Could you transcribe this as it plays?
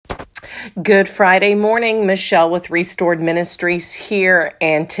Good Friday morning, Michelle with Restored Ministries here,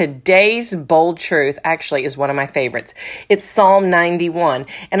 and today's bold truth actually is one of my favorites. It's Psalm 91,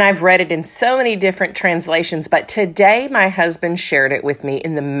 and I've read it in so many different translations, but today my husband shared it with me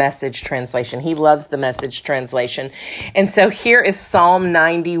in the Message translation. He loves the Message translation, and so here is Psalm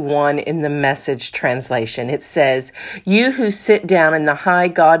 91 in the Message translation. It says, "You who sit down in the high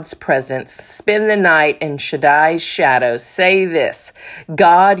God's presence, spend the night in Shaddai's shadows, say this,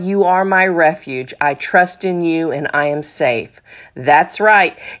 God, you are my refuge. I trust in you and I am safe." That's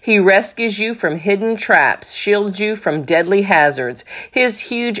right. He rescues you from hidden traps, shields you from deadly hazards. His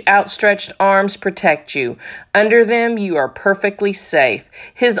huge outstretched arms protect you. Under them, you are perfectly safe.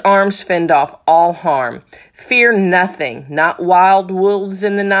 His arms fend off all harm. Fear nothing, not wild wolves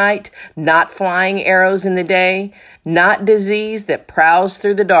in the night, not flying arrows in the day, not disease that prowls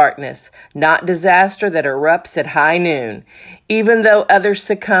through the darkness, not disaster that erupts at high noon. Even though others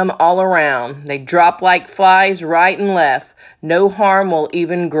succumb all around, they drop like flies right and left. No harm will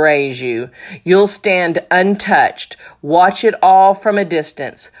even graze you. You'll stand untouched. Watch it all from a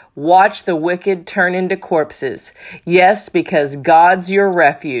distance. Watch the wicked turn into corpses. Yes, because God's your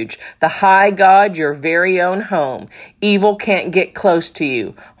refuge, the high God, your very own home. Evil can't get close to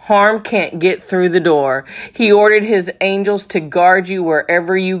you. Harm can't get through the door. He ordered his angels to guard you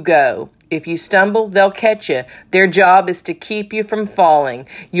wherever you go. If you stumble, they'll catch you. Their job is to keep you from falling.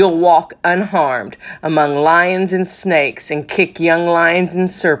 You'll walk unharmed among lions and snakes and kick young lions and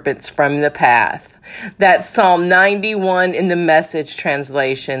serpents from the path. That's Psalm 91 in the Message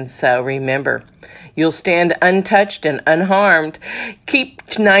translation. So remember, you'll stand untouched and unharmed.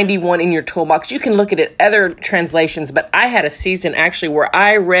 Keep 91 in your toolbox. You can look at it other translations, but I had a season actually where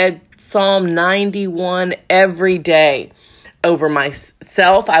I read Psalm 91 every day. Over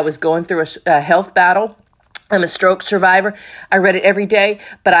myself, I was going through a health battle. I'm a stroke survivor. I read it every day,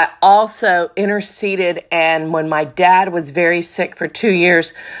 but I also interceded. And when my dad was very sick for 2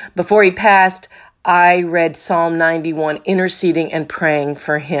 years before he passed, I read Psalm 91, interceding and praying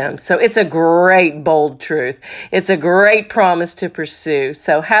for him. So it's a great, bold truth. It's a great promise to pursue.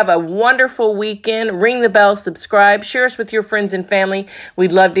 So have a wonderful weekend. Ring the bell, subscribe, share us with your friends and family.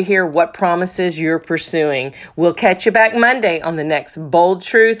 We'd love to hear what promises you're pursuing. We'll catch you back Monday on the next Bold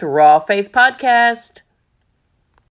Truth Raw Faith podcast.